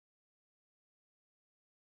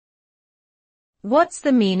What's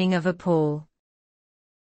the meaning of appall?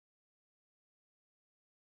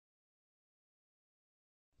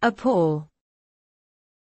 Appall.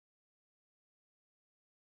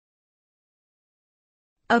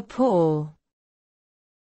 Appall.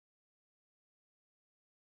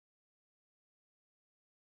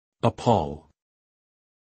 Appal.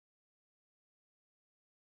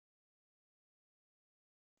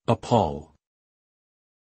 Appal.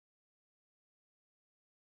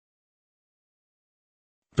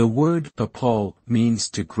 The word appal means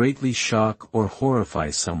to greatly shock or horrify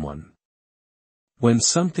someone. When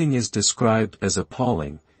something is described as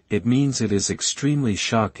appalling, it means it is extremely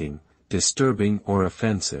shocking, disturbing or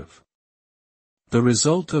offensive. The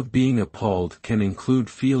result of being appalled can include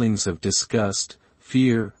feelings of disgust,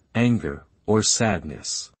 fear, anger, or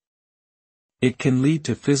sadness. It can lead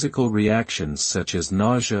to physical reactions such as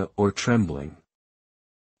nausea or trembling.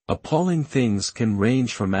 Appalling things can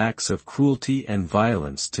range from acts of cruelty and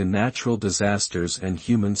violence to natural disasters and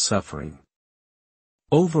human suffering.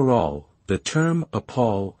 Overall, the term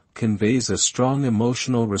appall conveys a strong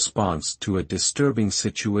emotional response to a disturbing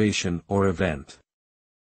situation or event.